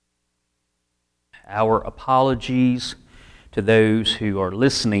our apologies to those who are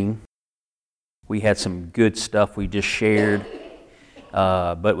listening. We had some good stuff we just shared,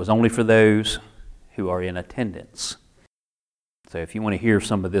 but it was only for those who are in attendance. So if you want to hear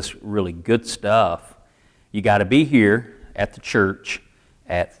some of this really good stuff, you got to be here at the church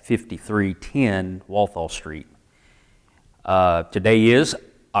at 5310 Walthall Street. Today is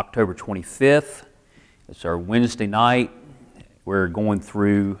October 25th. It's our Wednesday night. We're going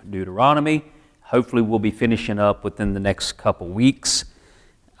through Deuteronomy. Hopefully we'll be finishing up within the next couple weeks.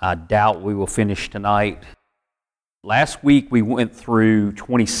 I doubt we will finish tonight. Last week we went through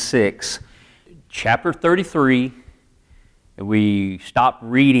 26, chapter 33. We stopped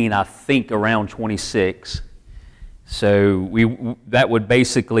reading, I think, around 26. So that would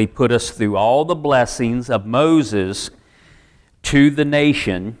basically put us through all the blessings of Moses to the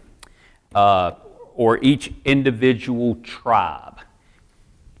nation, or each individual tribe.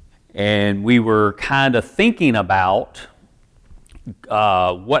 And we were kind of thinking about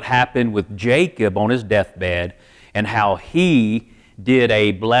what happened with Jacob on his deathbed and how he did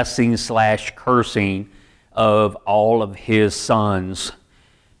a blessing / cursing of all of his sons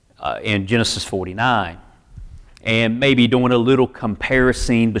in Genesis 49. And maybe doing a little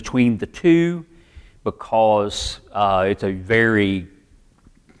comparison between the two, because it's a very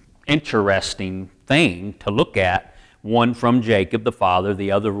interesting thing to look at. One from Jacob the father,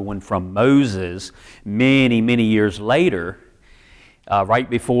 the other one from Moses many, many years later, right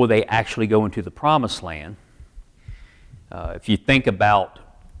before they actually go into the Promised Land. If you think about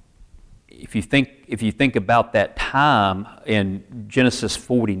that time in Genesis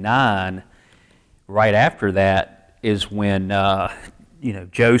 49, right after that is when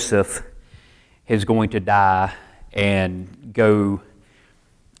Joseph is going to die and go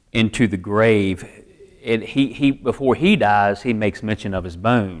into the grave. And he before he dies, he makes mention of his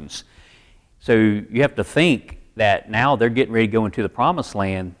bones. So you have to think that now they're getting ready to go into the Promised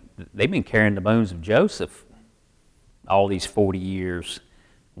Land. They've been carrying the bones of Joseph all these 40 years,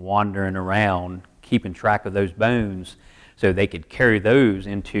 wandering around, keeping track of those bones so they could carry those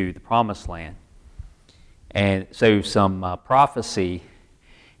into the Promised Land. And so some prophecy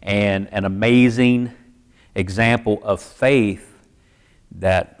and an amazing example of faith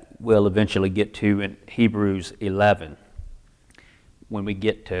that we'll eventually get to in Hebrews 11. When we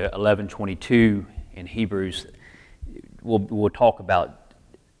get to 11:22 in Hebrews, we'll talk about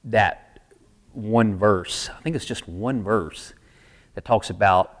that one verse. I think it's just one verse that talks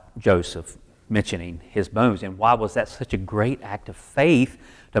about Joseph mentioning his bones. And why was that such a great act of faith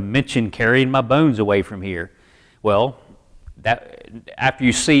to mention carrying my bones away from here? Well, that after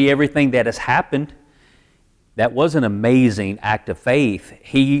you see everything that has happened, that was an amazing act of faith.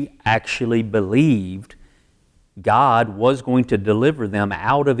 He actually believed God was going to deliver them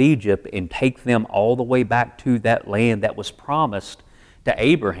out of Egypt and take them all the way back to that land that was promised to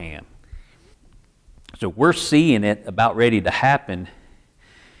Abraham. So we're seeing it about ready to happen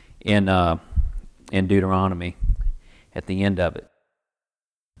in Deuteronomy at the end of it.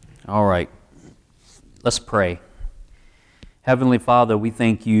 All right, let's pray. Heavenly Father, we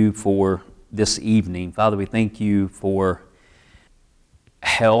thank you for this evening. Father, we thank you for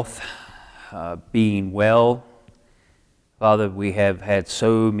health, being well. Father, we have had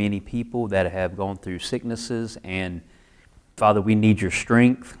so many people that have gone through sicknesses, and Father, we need your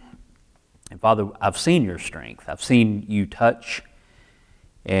strength. And Father, I've seen your strength. I've seen you touch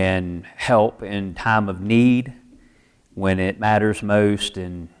and help in time of need when it matters most.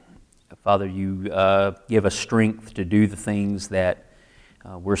 And Father, you give us strength to do the things that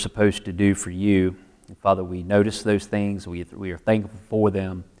we're supposed to do for you. And Father, we notice those things. We are thankful for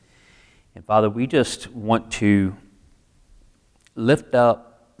them. And Father, we just want to lift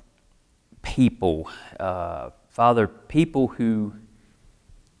up people. Father, people who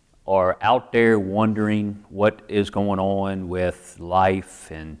are out there wondering what is going on with life.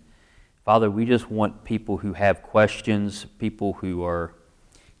 And Father, we just want people who have questions, people who are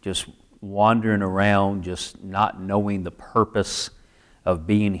just wandering around, just not knowing the purpose of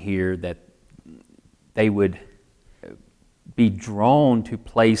being here, that they would be drawn to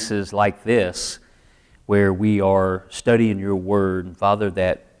places like this where we are studying your word. And Father,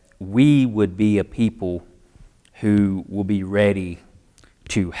 that we would be a people who will be ready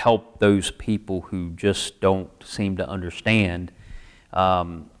to help those people who just don't seem to understand.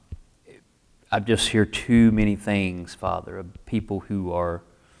 I just hear too many things, Father, of people who are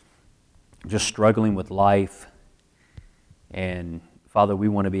just struggling with life. And Father, we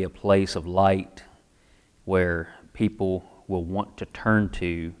want to be a place of light where people will want to turn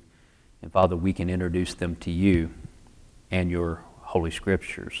to. And Father, we can introduce them to you and your Holy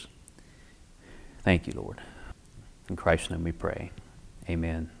Scriptures. Thank you, Lord. In Christ's name we pray.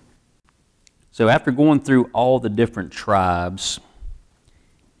 Amen. So after going through all the different tribes,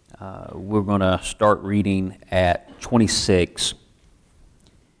 we're going to start reading at 26.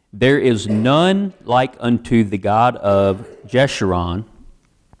 There is none like unto the God of Jeshurun,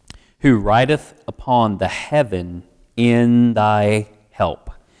 who rideth upon the heaven in thy help,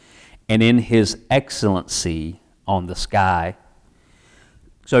 and in his excellency on the sky.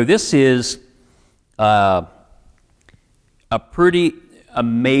 So this is a pretty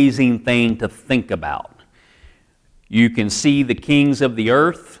amazing thing to think about. You can see the kings of the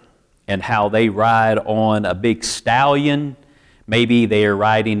earth and how they ride on a big stallion. Maybe they are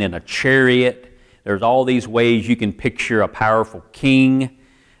riding in a chariot. There's all these ways you can picture a powerful king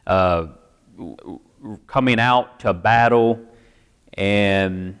coming out to battle.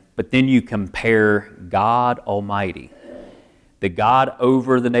 But then you compare God Almighty, the God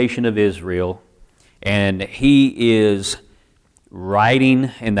over the nation of Israel, and He is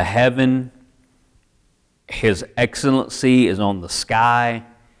riding in the heaven. His excellency is on the sky.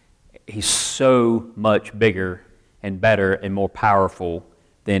 He's so much bigger and better and more powerful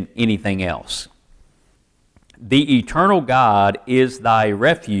than anything else. The eternal God is thy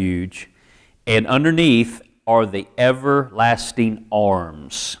refuge, and underneath are the everlasting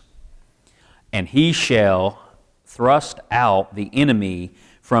arms. And he shall thrust out the enemy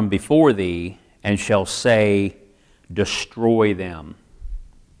from before thee, and shall say, destroy them.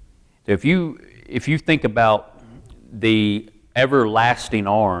 So if you think about the everlasting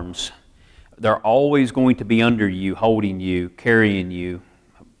arms, they're always going to be under you, holding you, carrying you,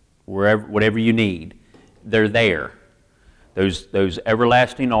 wherever, whatever you need. They're there. Those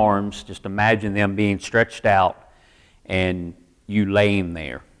everlasting arms, just imagine them being stretched out and you laying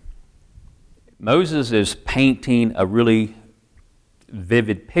there. Moses is painting a really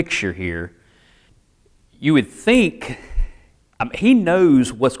vivid picture here. You would think, he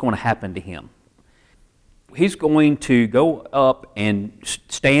knows what's going to happen to him. He's going to go up and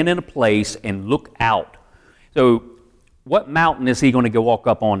stand in a place and look out. So what mountain is he going to go walk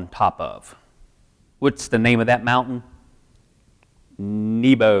up on top of? What's the name of that mountain?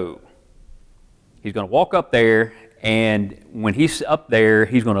 Nebo. He's going to walk up there, and when he's up there,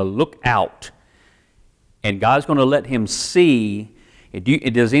 he's going to look out. And God's going to let him see.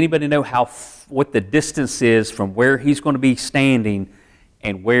 Does anybody know what the distance is from where he's going to be standing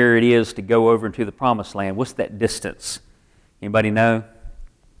and where it is to go over into the promised land? What's that distance? Anybody know?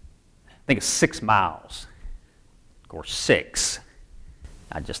 I think it's 6 miles. Of course, 6.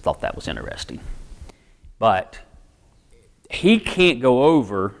 I just thought that was interesting. But he can't go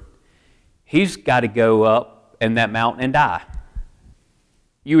over. He's got to go up in that mountain and die.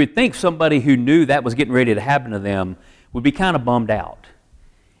 You would think somebody who knew that was getting ready to happen to them would be kind of bummed out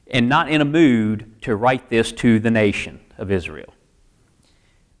and not in a mood to write this to the nation of Israel.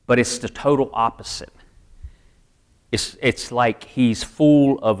 But it's the total opposite. It's like he's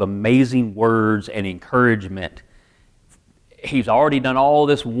full of amazing words and encouragement. He's already done all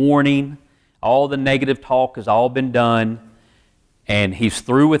this warning. All the negative talk has all been done, and he's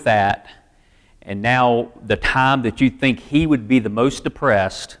through with that. And now the time that you think he would be the most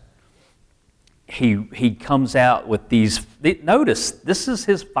depressed, he comes out with these. Notice, this is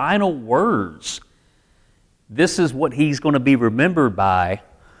his final words. This is what he's going to be remembered by,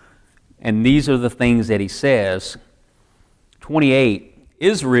 and these are the things that he says. 28,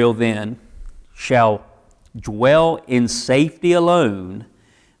 Israel then shall dwell in safety alone.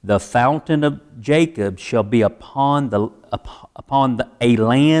 The fountain of Jacob shall be upon a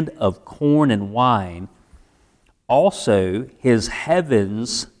land of corn and wine. Also his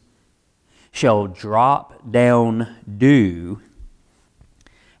heavens shall drop down dew.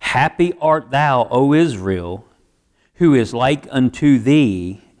 Happy art thou, O Israel, who is like unto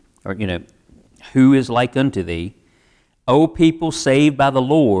thee, who is like unto thee, O people saved by the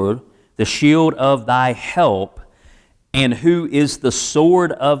Lord, the shield of thy help, and who is the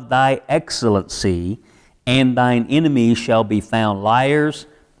sword of thy excellency, and thine enemies shall be found liars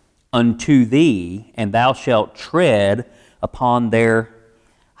unto thee, and thou shalt tread upon their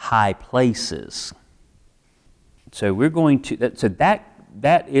high places. So we're going to,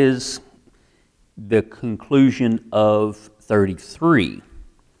 that is the conclusion of 33.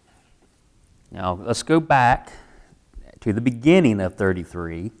 Now let's go back to the beginning of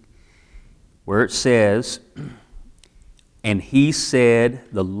 33, where it says, and he said,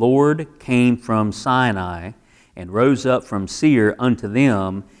 the Lord came from Sinai and rose up from Seir unto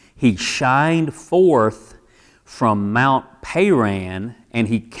them. He shined forth from Mount Paran, and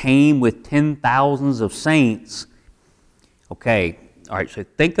he came with 10,000s of saints. Okay, all right, so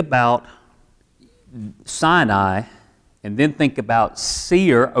think about Sinai, and then think about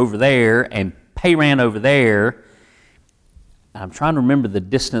Seir over there and Paran over there. I'm trying to remember the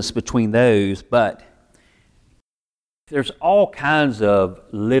distance between those, but there's all kinds of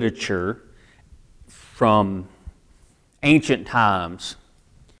literature from ancient times.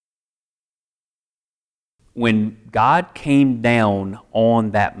 When God came down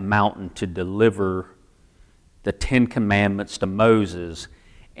on that mountain to deliver the Ten Commandments to Moses,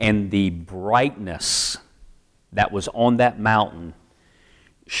 and the brightness that was on that mountain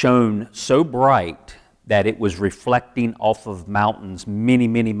shone so bright that it was reflecting off of mountains many,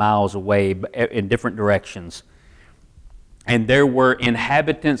 many miles away in different directions. And there were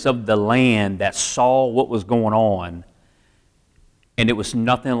inhabitants of the land that saw what was going on, and it was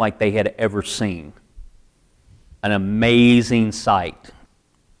nothing like they had ever seen. An amazing sight.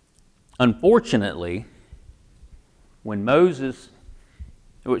 Unfortunately, when Moses,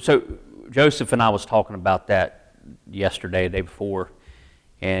 so Joseph and I was talking about that yesterday, the day before,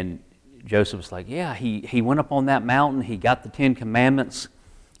 and Joseph was like, yeah, he went up on that mountain, he got the Ten Commandments,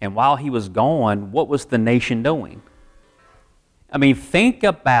 and while he was gone, what was the nation doing? I mean, think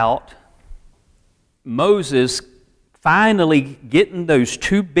about Moses finally getting those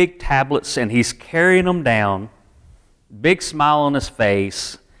two big tablets, and he's carrying them down, big smile on his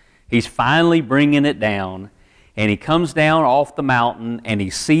face. He's finally bringing it down, and he comes down off the mountain, and he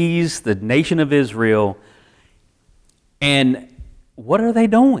sees the nation of Israel, and what are they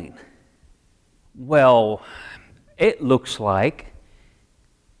doing? Well, it looks like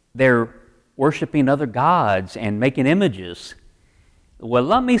they're worshiping other gods and making images. Well,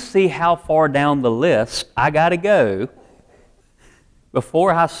 let me see how far down the list I got to go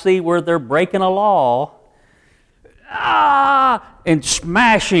before I see where they're breaking a law and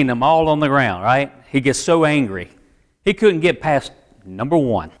smashing them all on the ground, right? He gets so angry. He couldn't get past number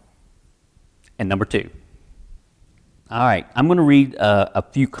 1 and number 2. All right, I'm going to read a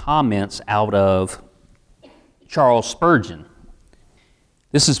few comments out of Charles Spurgeon.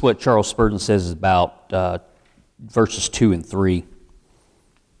 This is what Charles Spurgeon says about verses 2 and 3.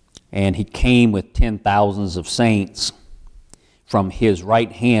 And he came with 10,000s of saints. From his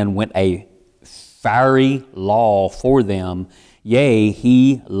right hand went a fiery law for them. Yea,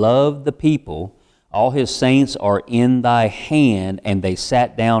 he loved the people. All his saints are in thy hand, and they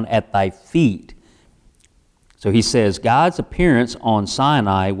sat down at thy feet. So he says, God's appearance on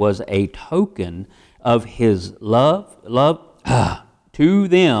Sinai was a token of his love to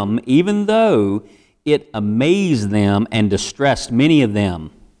them, even though it amazed them and distressed many of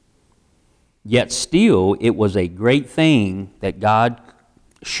them. Yet still it was a great thing that God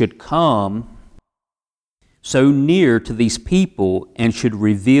should come so near to these people and should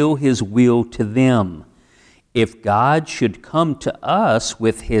reveal his will to them. If God should come to us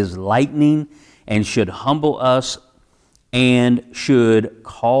with his lightning and should humble us and should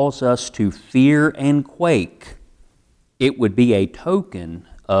cause us to fear and quake, it would be a token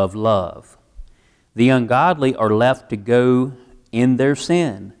of love. The ungodly are left to go in their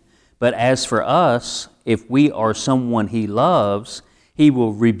sin. But as for us, if we are someone he loves, he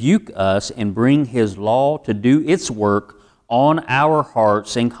will rebuke us and bring his law to do its work on our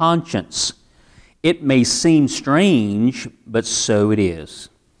hearts and conscience. It may seem strange, but so it is.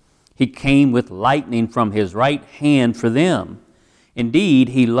 He came with lightning from his right hand for them. Indeed,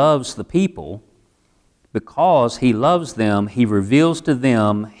 he loves the people. Because he loves them, he reveals to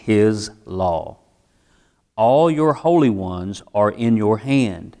them his law. All your holy ones are in your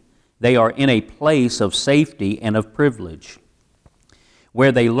hand. They are in a place of safety and of privilege,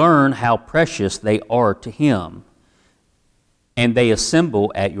 where they learn how precious they are to him. And they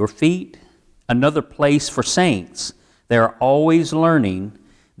assemble at your feet. Another place for saints. They are always learning.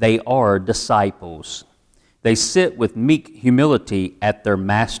 They are disciples. They sit with meek humility at their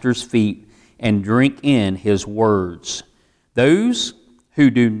master's feet and drink in his words. Those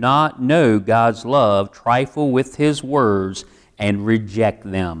who do not know God's love trifle with his words and reject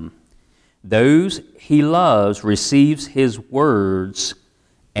them. Those he loves receives his words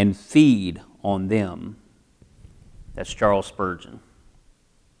and feed on them. That's Charles Spurgeon,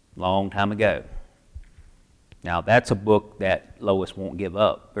 long time ago. Now that's a book that Lois won't give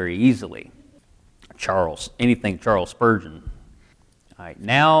up very easily. Anything Charles Spurgeon. All right,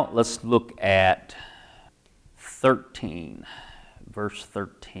 now let's look at 13, verse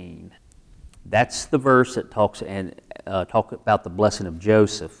 13. That's the verse that talks about the blessing of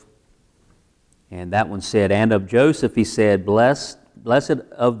Joseph. And that one said, and of Joseph he said, blessed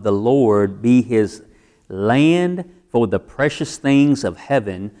of the Lord be his land for the precious things of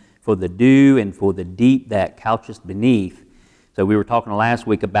heaven, for the dew and for the deep that coucheth beneath. So we were talking last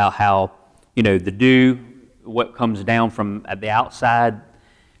week about how the dew, what comes down from the outside,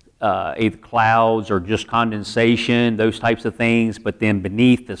 either clouds or just condensation, those types of things, but then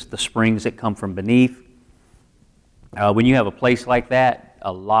beneath, the springs that come from beneath. When you have a place like that,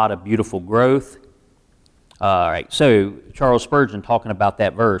 a lot of beautiful growth. All right, so Charles Spurgeon talking about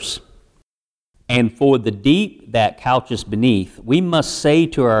that verse. And for the deep that couches beneath, we must say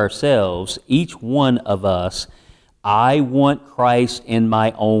to ourselves, each one of us, I want Christ in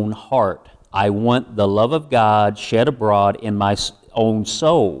my own heart. I want the love of God shed abroad in my own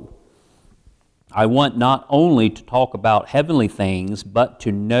soul. I want not only to talk about heavenly things, but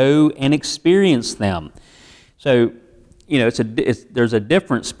to know and experience them. So, there's a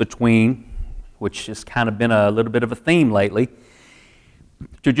difference between, which has kind of been a little bit of a theme lately,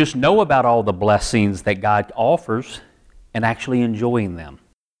 to just know about all the blessings that God offers and actually enjoying them.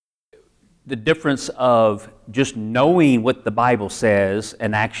 The difference of just knowing what the Bible says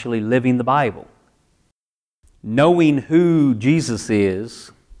and actually living the Bible. Knowing who Jesus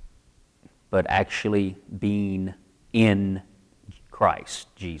is, but actually being in Christ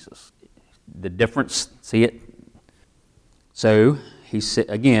Jesus. The difference, see it? So, he said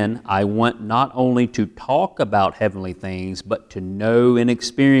again, I want not only to talk about heavenly things, but to know and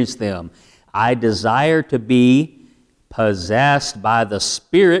experience them. I desire to be possessed by the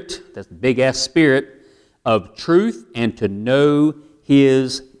Spirit, that's the big S Spirit, of truth, and to know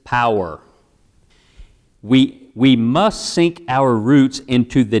His power. We must sink our roots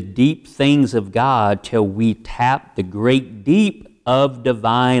into the deep things of God till we tap the great deep of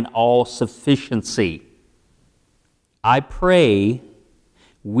divine all-sufficiency. I pray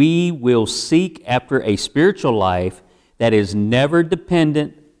we will seek after a spiritual life that is never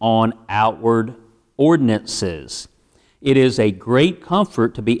dependent on outward ordinances. It is a great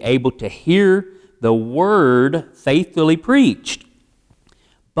comfort to be able to hear the Word faithfully preached.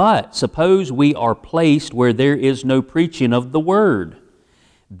 But suppose we are placed where there is no preaching of the Word.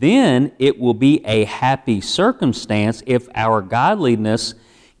 Then it will be a happy circumstance if our godliness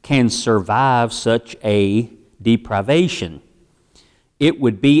can survive such a deprivation. It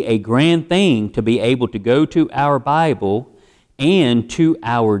would be a grand thing to be able to go to our Bible and to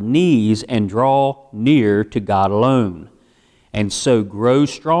our knees and draw near to God alone, and so grow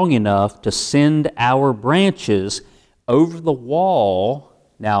strong enough to send our branches over the wall.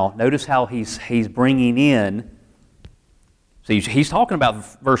 Now, notice how he's bringing in, so he's talking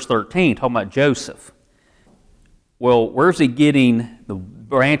about verse 13, talking about Joseph. Well, where's he getting the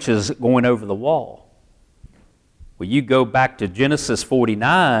branches going over the wall? Well, you go back to Genesis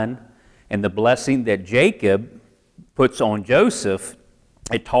 49 and the blessing that Jacob puts on Joseph.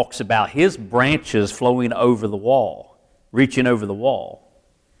 It talks about his branches flowing over the wall, reaching over the wall.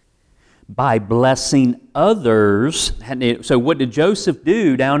 By blessing others. So what did Joseph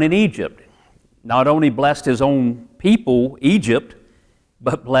do down in Egypt? Not only blessed his own people, Egypt,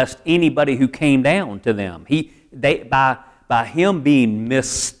 but blessed anybody who came down to them. By him being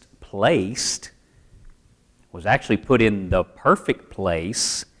misplaced, was actually put in the perfect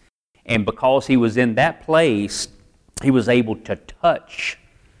place, and because he was in that place, he was able to touch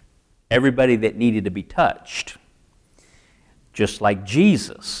everybody that needed to be touched. Just like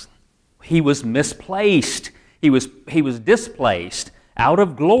Jesus. He was misplaced. He was displaced out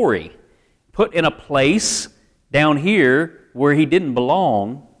of glory, put in a place down here where he didn't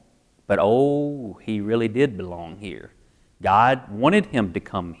belong, but he really did belong here. God wanted him to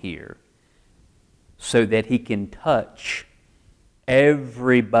come here so that he can touch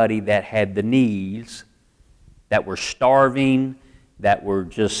everybody that had the needs, that were starving, that were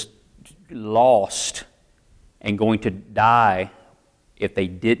just lost and going to die if they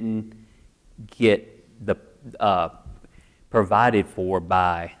didn't get the provided for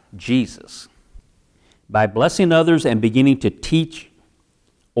by Jesus. By blessing others and beginning to teach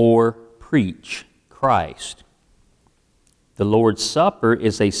or preach Christ. The Lord's Supper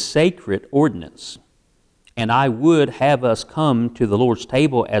is a sacred ordinance, and I would have us come to the Lord's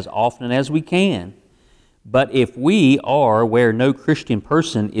table as often as we can. But if we are where no Christian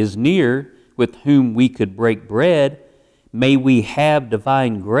person is near with whom we could break bread, may we have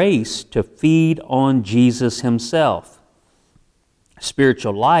divine grace to feed on Jesus Himself.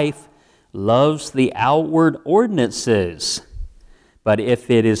 Spiritual life loves the outward ordinances, but if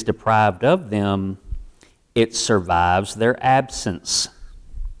it is deprived of them, it survives their absence.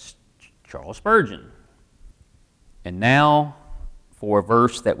 Charles Spurgeon. And now for a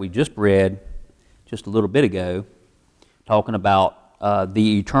verse that we just read just a little bit ago, talking about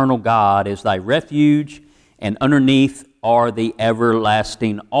the eternal God is thy refuge, and underneath are the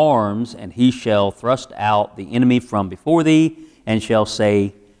everlasting arms, and He shall thrust out the enemy from before thee, and shall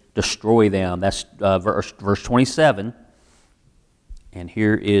say, destroy them. That's verse 27. And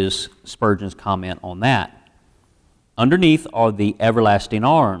here is Spurgeon's comment on that. Underneath are the everlasting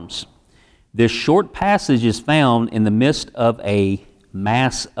arms. This short passage is found in the midst of a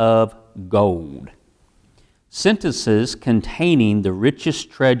mass of gold. Sentences containing the richest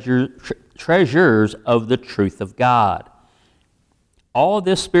treasures of the truth of God. All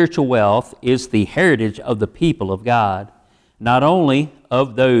this spiritual wealth is the heritage of the people of God, not only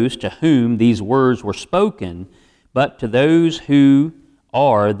of those to whom these words were spoken, but to those who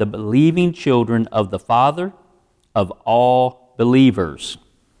are the believing children of the Father of all believers.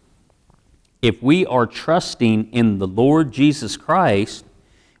 If we are trusting in the Lord Jesus Christ,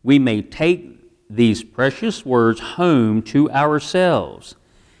 we may take these precious words home to ourselves,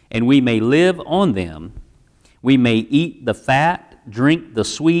 and we may live on them. We may eat the fat, drink the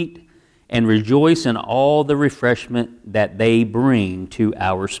sweet, and rejoice in all the refreshment that they bring to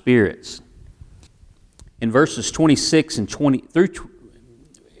our spirits. In verses 26 through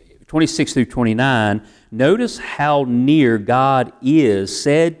 29, notice how near God is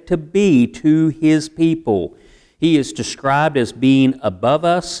said to be to His people. He is described as being above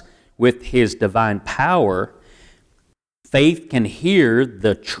us with His divine power. Faith can hear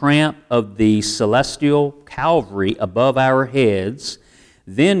the tramp of the celestial cavalry above our heads.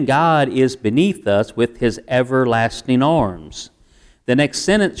 Then God is beneath us with His everlasting arms. The next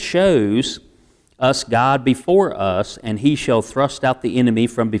sentence shows us God before us, and He shall thrust out the enemy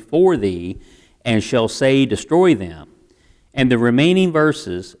from before thee, and shall say, destroy them. And the remaining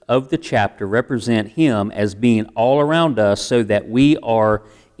verses of the chapter represent Him as being all around us, so that we are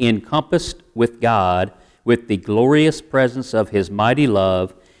encompassed with God, with the glorious presence of His mighty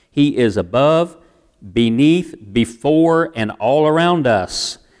love. He is above, beneath, before, and all around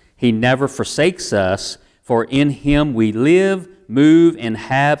us. He never forsakes us, for in Him we live, move, and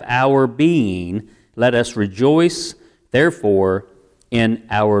have our being. Let us rejoice, therefore, in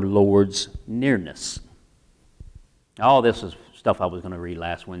our Lord's nearness. All this is stuff I was going to read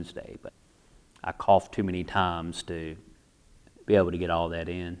last Wednesday, but I coughed too many times to be able to get all that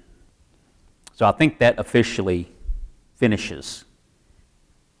in. So I think that officially finishes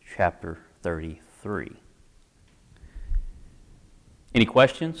chapter 33. Any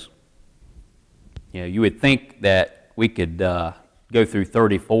questions? You would think that we could go through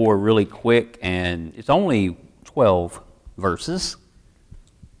 34 really quick, and it's only 12 verses.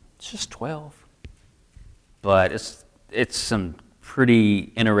 It's just 12. But it's some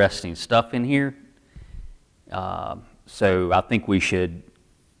pretty interesting stuff in here. So I think we should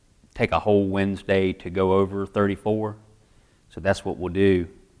take a whole Wednesday to go over 34. So that's what we'll do.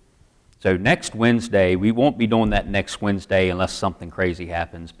 So next Wednesday, we won't be doing that next Wednesday unless something crazy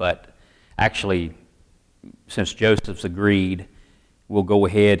happens. But actually, since Joseph's agreed, we'll go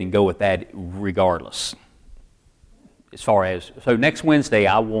ahead and go with that regardless. So next Wednesday,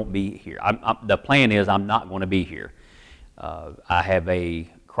 I won't be here. The plan is I'm not going to be here. I have a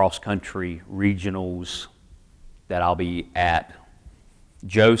cross-country regionals that I'll be at.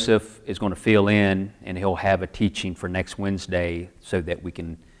 Joseph is going to fill in, and he'll have a teaching for next Wednesday so that we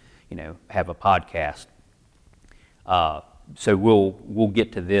can, have a podcast. So we'll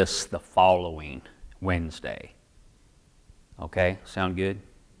get to this the following Wednesday. Okay, sound good?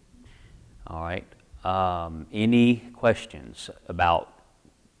 All right. Any questions about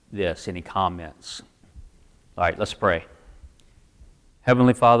this? Any comments? All right, let's pray.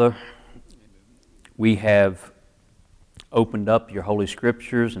 Heavenly Father, we have opened up your Holy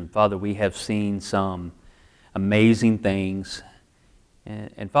Scriptures, and Father, we have seen some amazing things.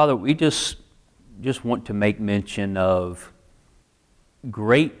 And Father, we just want to make mention of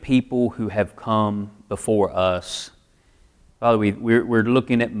great people who have come before us. Father, we're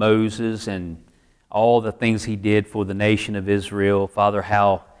looking at Moses and all the things he did for the nation of Israel. Father,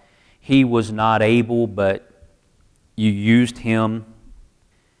 how he was not able, but you used him.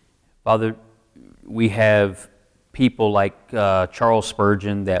 Father, we have people like Charles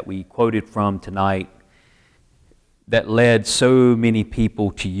Spurgeon that we quoted from tonight that led so many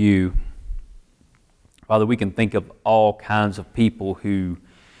people to you. Father, we can think of all kinds of people who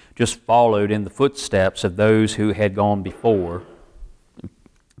just followed in the footsteps of those who had gone before.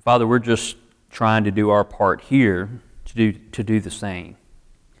 Father, we're just trying to do our part here to do the same.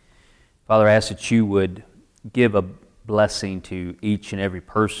 Father, I ask that you would give a blessing to each and every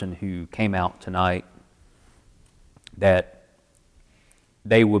person who came out tonight, that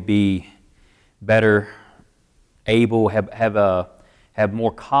they would be better able, have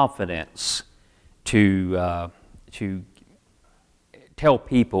more confidence to tell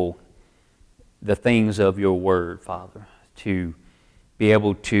people the things of your word, Father, to be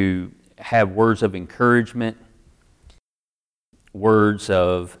able to have words of encouragement, words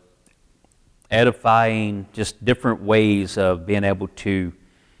of edifying, just different ways of being able to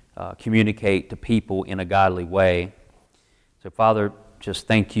communicate to people in a godly way. So, Father, just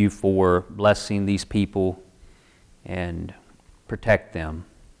thank you for blessing these people and protect them.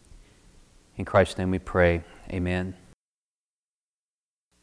 In Christ's name we pray. Amen.